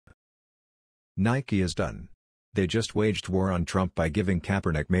Nike is done. They just waged war on Trump by giving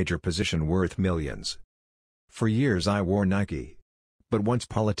Kaepernick major position worth millions. For years I wore Nike. But once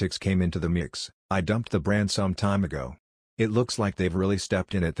politics came into the mix, I dumped the brand some time ago. It looks like they've really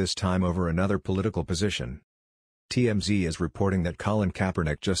stepped in at this time over another political position. TMZ is reporting that Colin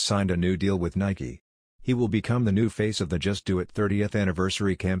Kaepernick just signed a new deal with Nike. He will become the new face of the Just Do It 30th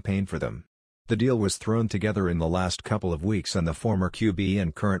anniversary campaign for them. The deal was thrown together in the last couple of weeks and the former QB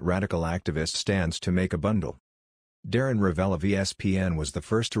and current radical activist stands to make a bundle. Darren Rovell of ESPN was the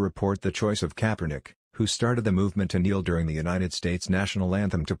first to report the choice of Kaepernick, who started the movement to kneel during the United States national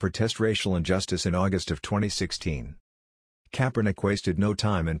anthem to protest racial injustice in August of 2016. Kaepernick wasted no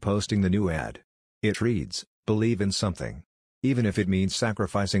time in posting the new ad. It reads, "Believe in something. Even if it means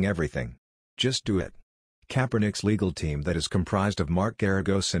sacrificing everything. Just do it." Kaepernick's legal team that is comprised of Mark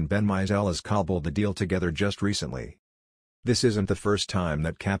Garagos and Ben Mizell has cobbled the deal together just recently. This isn't the first time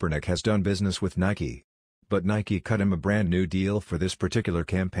that Kaepernick has done business with Nike. But Nike cut him a brand new deal for this particular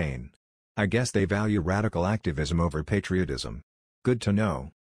campaign. I guess they value radical activism over patriotism. Good to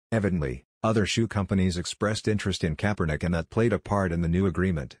know. Evidently, other shoe companies expressed interest in Kaepernick and that played a part in the new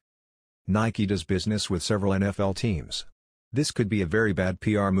agreement. Nike does business with several NFL teams. This could be a very bad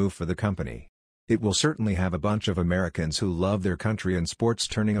PR move for the company. It will certainly have a bunch of Americans who love their country and sports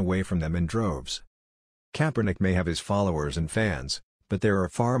turning away from them in droves. Kaepernick may have his followers and fans, but there are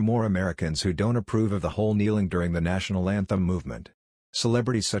far more Americans who don't approve of the whole kneeling during the national anthem movement.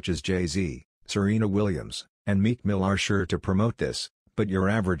 Celebrities such as Jay-Z, Serena Williams, and Meek Mill are sure to promote this, but your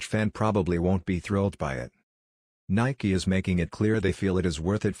average fan probably won't be thrilled by it. Nike is making it clear they feel it is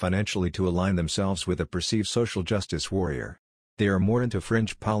worth it financially to align themselves with a perceived social justice warrior. They are more into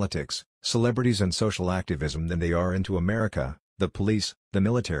fringe politics, celebrities and social activism than they are into America, the police, the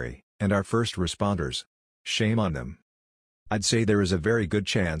military, and our first responders. Shame on them. I'd say there is a very good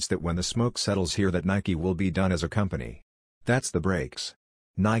chance that when the smoke settles here that Nike will be done as a company. That's the breaks.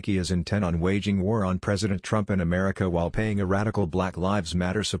 Nike is intent on waging war on President Trump in America while paying a radical Black Lives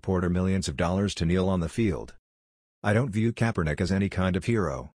Matter supporter millions of dollars to kneel on the field. I don't view Kaepernick as any kind of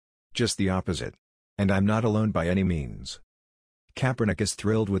hero. Just the opposite. And I'm not alone by any means. Kaepernick is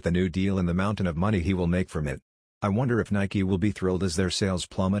thrilled with the new deal and the mountain of money he will make from it. I wonder if Nike will be thrilled as their sales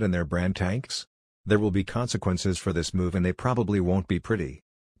plummet and their brand tanks? There will be consequences for this move and they probably won't be pretty.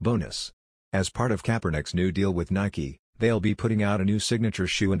 Bonus. As part of Kaepernick's new deal with Nike, they'll be putting out a new signature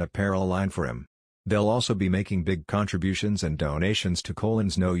shoe and apparel line for him. They'll also be making big contributions and donations to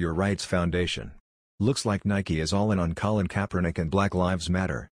Colin's Know Your Rights Foundation. Looks like Nike is all in on Colin Kaepernick and Black Lives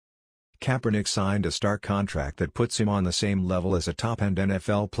Matter. Kaepernick signed a star contract that puts him on the same level as a top-end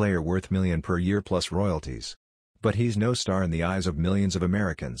NFL player worth $1 million per year plus royalties. But he's no star in the eyes of millions of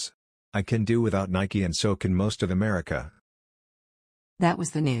Americans. I can do without Nike and so can most of America. That was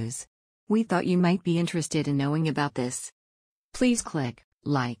the news. We thought you might be interested in knowing about this. Please click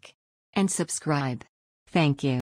like and subscribe. Thank you.